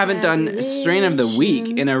also haven't done Strain of the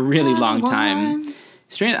Week in a really long time.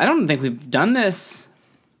 Strain, I don't think we've done this.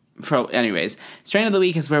 Anyways, Strain of the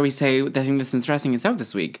Week is where we say the thing that's been stressing us out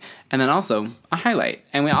this week. And then also a highlight.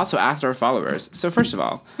 And we also asked our followers. So first of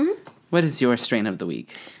all, what is your Strain of the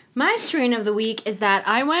Week? My strain of the week is that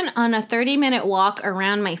I went on a 30-minute walk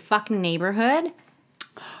around my fucking neighborhood,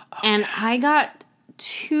 and I got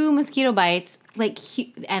 2 mosquito bites,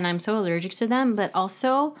 and I'm so allergic to them, but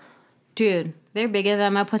also, dude, they're bigger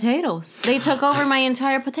than my potatoes. They took over my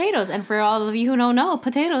entire potatoes, and for all of you who don't know,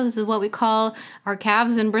 potatoes is what we call our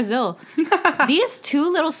calves in Brazil. These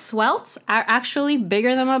 2 little swelts are actually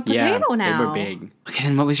bigger than a potato now. They were big. Okay,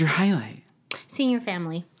 then what was your highlight? Seeing your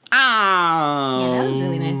family. Oh. Yeah, that was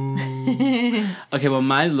really nice. Okay, well,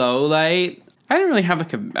 my low light, I didn't really have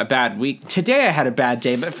like a bad week. Today I had a bad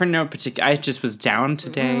day, but for no particular... I just was down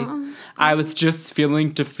today. I was just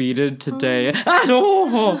feeling defeated today.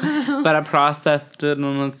 But I processed it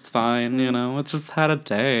and it's fine, you know. I just had a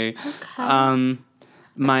day. Okay.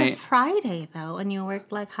 My It's a Friday, though, and you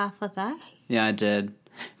worked like half a day. Yeah, I did.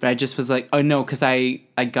 But I just was like, oh no, because I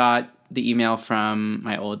got the email from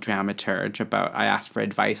my old dramaturge about, I asked for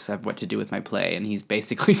advice of what to do with my play, and he's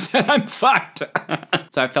basically said I'm fucked.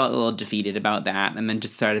 So I felt a little defeated about that, and then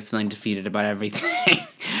just started feeling defeated about everything.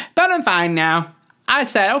 But I'm fine now. I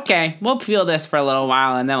said, okay, we'll feel this for a little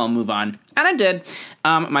while, and then we'll move on. And I did.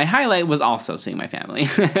 My highlight was also seeing my family.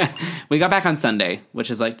 We got back on Sunday,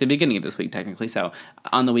 which is like the beginning of this week, technically. So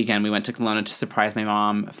on the weekend, we went to Kelowna to surprise my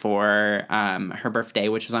mom for her birthday,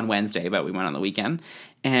 which was on Wednesday, but we went on the weekend.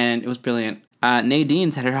 And it was brilliant.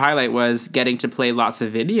 Nadine said her highlight was getting to play lots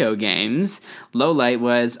of video games. Lowlight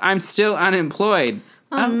was, I'm still unemployed.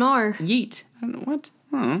 Oh, no. Yeet. I don't know what?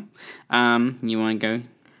 Oh. You want to go?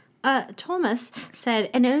 Thomas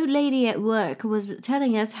said an old lady at work was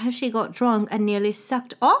telling us how she got drunk and nearly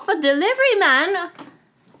sucked off a delivery man.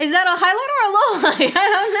 Is that a highlight or a lowlight? I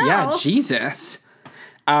don't know. Yeah, Jesus.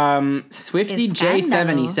 Swifty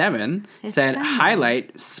J77 said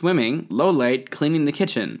highlight swimming, lowlight cleaning the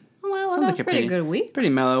kitchen. Well, Sounds that's like a pretty good week. Pretty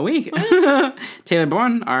mellow week. Taylor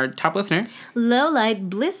Bourne, our top listener. Lowlight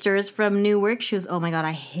blisters from new work shoes. Oh my god,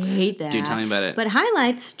 I hate that. Do tell me about it. But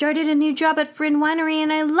highlight started a new job at Friend Winery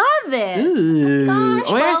and I love it. Ooh. Gosh,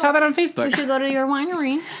 Oh, yeah, I well, saw that on Facebook. We should go to your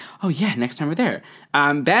winery. Oh, yeah, next time we're there.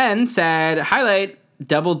 Ben said highlight,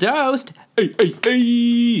 double dosed. Ay, ay,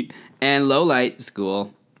 ay. And lowlight,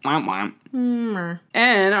 school. Womp womp.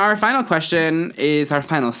 And our final question is our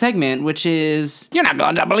final segment, which is, you're not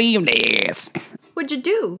going to believe this. What'd you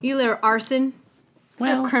do? You little arson?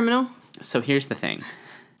 Well, A criminal? so here's the thing.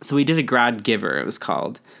 So we did a grad giver, it was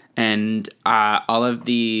called. And all of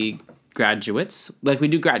the graduates, like we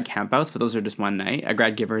do grad campouts, but those are just one night. A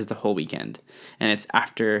grad giver is the whole weekend. And it's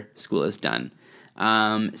after school is done.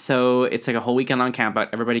 So it's like a whole weekend long campout.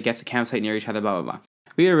 Everybody gets a campsite near each other, blah, blah, blah.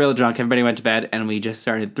 We were real drunk. Everybody went to bed, and we just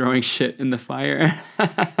started throwing shit in the fire.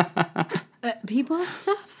 People's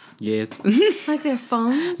stuff? Yes. Like their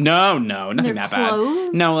phones? No, nothing Their that clothes?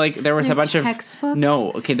 bad. No, like there was Their a bunch textbooks? of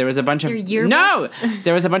no. Okay, there was a bunch of Their yearbooks? no.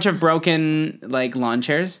 There was a bunch of broken like lawn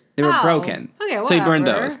chairs. They were Oh, broken. okay, so we burned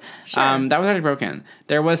whatever. those. Sure. That was already broken.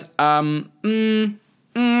 There was a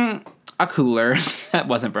cooler that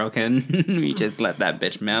wasn't broken. We just let that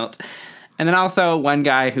bitch melt. And then also one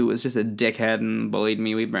guy who was just a dickhead and bullied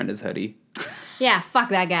me. We burned his hoodie. Yeah, fuck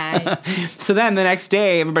that guy. So then the next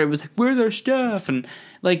day, everybody was like, "Where's our stuff?" And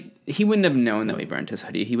like he wouldn't have known that we burned his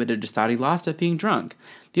hoodie. He would have just thought he lost it being drunk.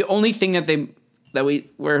 The only thing that we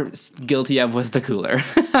were guilty of was the cooler,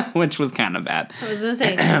 which was kind of bad. I was gonna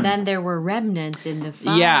say, then there were remnants in the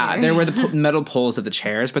fire. Yeah, there were the metal poles of the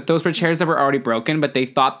chairs, but those were chairs that were already broken. But they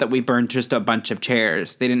thought that we burned just a bunch of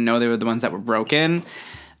chairs. They didn't know they were the ones that were broken.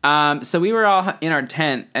 So we were all in our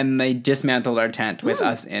tent, and they dismantled our tent with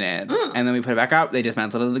us in it. And then we put it back up. They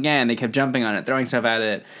dismantled it again. They kept jumping on it, throwing stuff at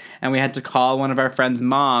it. And we had to call one of our friends'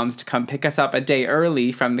 moms to come pick us up a day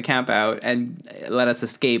early from the camp out and let us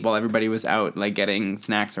escape while everybody was out, like, getting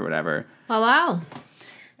snacks or whatever. Oh, wow.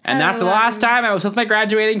 And that's the last time I was with my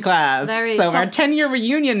graduating class. Very So tough. our 10-year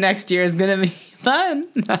reunion next year is going to be fun.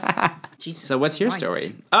 Jesus So what's your Christ.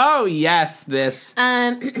 story? Oh, yes, this.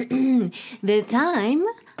 The time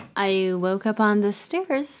I woke up on the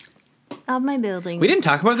stairs of my building. We didn't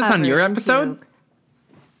talk about this on your covered in episode? puke.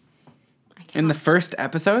 In the first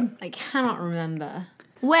episode? I cannot remember.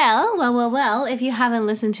 Well, if you haven't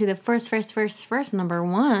listened to the first number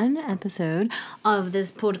 1 episode of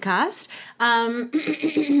this podcast,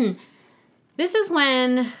 this is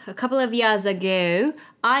when a couple of years ago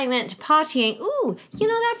I went partying. Ooh, you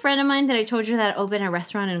know that friend of mine that I told you that opened a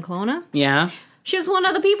restaurant in Kelowna? Yeah. She was one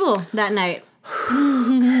of the people that night.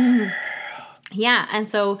 Yeah, and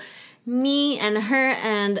so me and her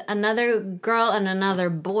and another girl and another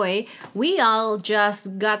boy, we all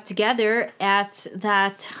just got together at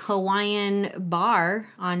that Hawaiian bar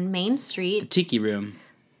on Main Street, Tiki room.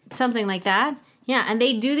 something like that. Yeah, and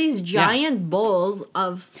they do these giant bowls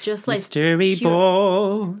of just like Mystery pure-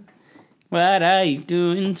 boy, what are you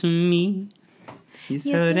doing to me? You're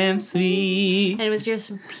so damn sweet. And it was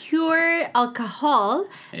just pure alcohol.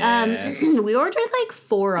 Yeah. We ordered like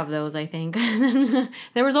 4 of those, I think.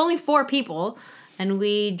 There was only 4 people, and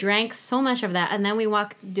we drank so much of that. And then we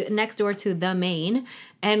walked next door to the Main,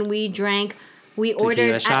 and we drank. We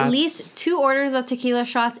ordered at shots. least 2 orders of tequila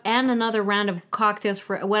shots and another round of cocktails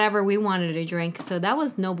for whatever we wanted to drink. So that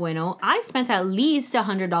was no bueno. I spent at least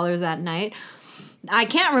 $100 that night. I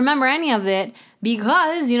can't remember any of it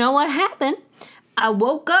because you know what happened? I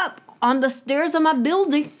woke up on the stairs of my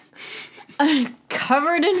building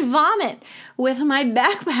covered in vomit with my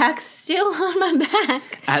backpack still on my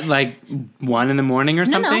back. At like 1 in the morning or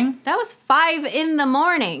something? No, that was 5 in the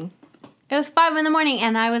morning. It was 5 in the morning,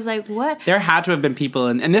 and I was like, what? There had to have been people,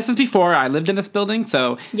 and this was before I lived in this building,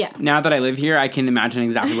 so Yeah. now that I live here, I can imagine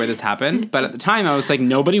exactly where this happened. But at the time, I was like,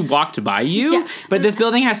 nobody walked by you? Yeah. But this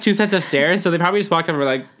building has 2 sets of stairs, so they probably just walked up and were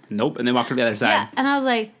like, nope, and they walked to the other side. Yeah, and I was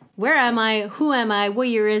like, where am I? Who am I? What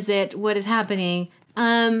year is it? What is happening?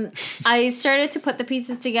 I started to put the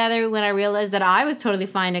pieces together when I realized that I was totally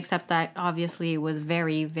fine, except that obviously was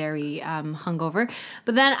very, very hungover.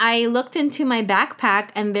 But then I looked into my backpack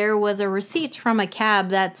and there was a receipt from a cab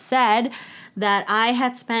that said that I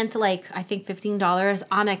had spent like, I think $15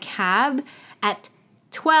 on a cab at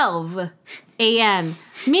 12 a.m.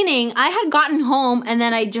 Meaning I had gotten home and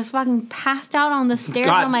then I just fucking passed out on the stairs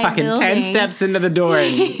Got of my fucking building. 10 steps into the door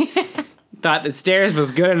and thought the stairs was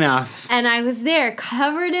good enough. And I was there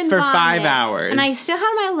covered in For vomit. 5 hours. And I still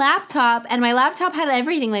had my laptop, and my laptop had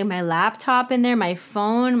everything, like my laptop in there, my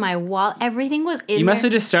phone, my wallet, everything was in there. You must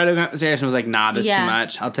have just started going upstairs and was like, nah, this is Yeah. too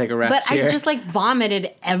much. I'll take a rest But here. I just like vomited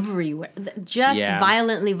everywhere. Just Yeah.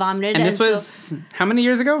 violently vomited. and this so, was, how many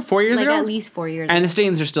years ago? 4 years like ago? at least 4 years And ago. the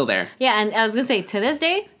stains are still there. Yeah, and I was going to say, to this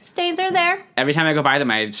day, stains are there. Every time I go by them,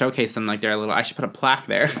 I showcase them like they're a little, I should put a plaque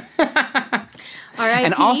there. R.I.P.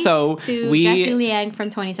 And also, to we- Jessie Liang from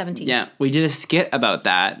 2017. Yeah, we did a skit about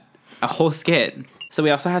that, a whole skit. So we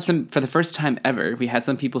also had some, for the first time ever, we had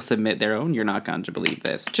some people submit their own You're Not Going to Believe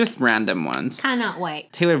This, just random ones. Cannot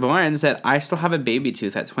wait. Taylor Bourne said, I still have a baby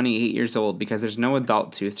tooth at 28 years old because there's no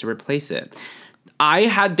adult tooth to replace it. I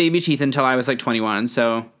had baby teeth until I was like 21,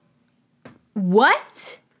 so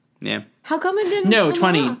What? yeah. How come it didn't No, come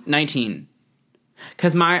 20, up? 19.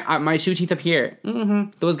 Because my 2 teeth up here,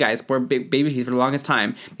 those guys were baby teeth for the longest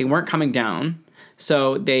time. They weren't coming down,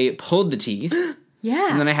 so they pulled the teeth.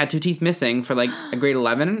 Yeah. And then I had 2 teeth missing for like a grade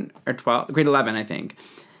 11 or 12, grade 11, I think.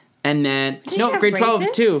 And then, Did you no, have grade 12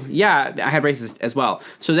 braces? too. Yeah, I had braces as well.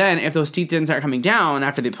 So then if those teeth didn't start coming down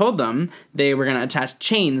after they pulled them, they were going to attach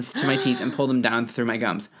chains to my teeth and pull them down through my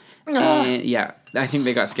gums. And yeah, I think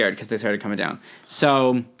they got scared because they started coming down.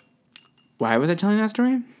 So why was I telling that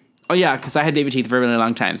story? Oh yeah, because I had baby teeth for a really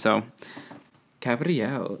long time. So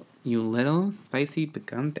Gabriel, you little spicy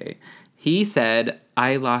picante. He said,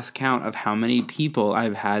 I lost count of how many people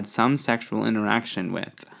I've had some sexual interaction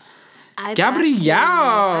with. Gabriel!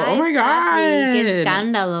 Oh my God! Que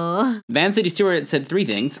escándalo. Van City Stewart said 3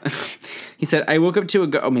 things. He said, I woke up to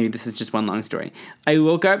a... oh, maybe this is just one long story. I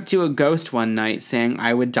woke up to a ghost one night saying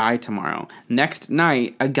I would die tomorrow. Next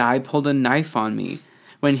night, a guy pulled a knife on me.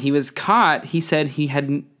 When he was caught, he said he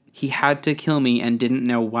had to kill me and didn't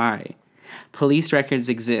know why. Police records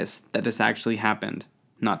exist that this actually happened.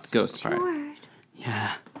 Not the ghost part. Stewart.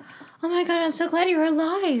 Yeah. Oh my God, I'm so glad you're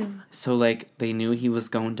alive. So, like, they knew he was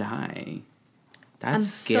going to die. That's I'm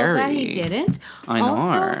scary. so glad he didn't. I know.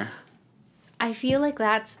 Also, I feel like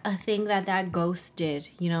that's a thing that ghost did,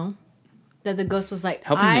 you know? That the ghost was like,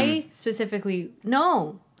 Helping I him. specifically,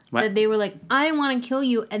 no. What? That they were like, I want to kill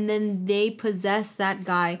you. And then they possessed that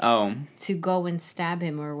guy Oh. to go and stab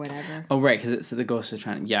him or whatever. Oh, right, because the ghost was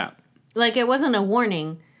trying to... yeah. Like, it wasn't a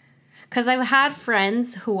warning. Because I've had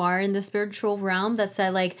friends who are in the spiritual realm that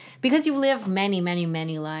said, like, because you live many, many,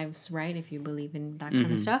 many lives, right? If you believe in that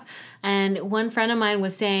kind of stuff. And one friend of mine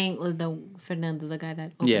was saying, Fernando, the guy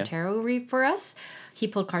that opened tarot read for us, he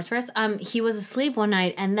pulled cards for us. He was asleep one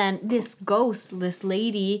night, and then this ghost, this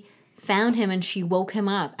lady, found him, and she woke him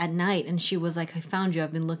up at night, and she was like, I found you.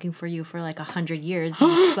 I've been looking for you for like 100 years.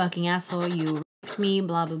 You fucking asshole. You me,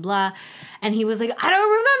 blah blah blah. And he was like, I don't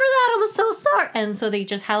remember that, I'm so sorry. And so they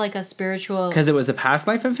just had like a spiritual, Because it was a past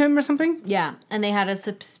life of him or something? yeah, and they had a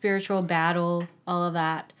spiritual battle, all of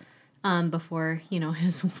that, before, you know,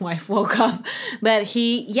 his wife woke up. But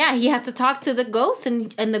he had to talk to the ghost,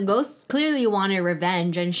 and the ghost clearly wanted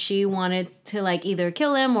revenge, and she wanted to like either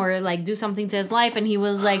kill him or like do something to his life. And he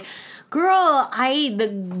was like, girl,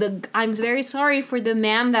 I'm very sorry for the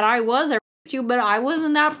man that I was. You, but I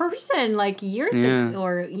wasn't that person like years ago,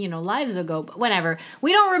 or you know, lives ago. But whatever,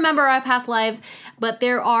 we don't remember our past lives, but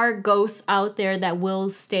there are ghosts out there that will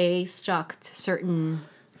stay stuck to certain,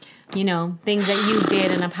 you know, things that you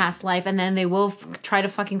did in a past life, and then they will try to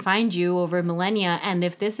fucking find you over millennia. And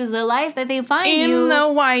if this is the life that they find you, In the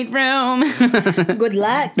White Room. good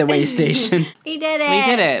luck. The way station. We did it. We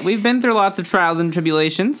did it. We've been through lots of trials and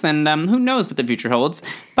tribulations, and who knows what the future holds.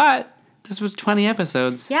 But this was 20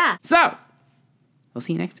 episodes. Yeah. So, we'll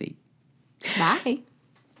see you next week. Bye.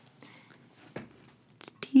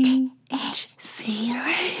 See you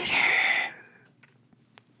later.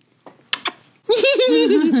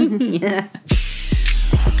 Yeah.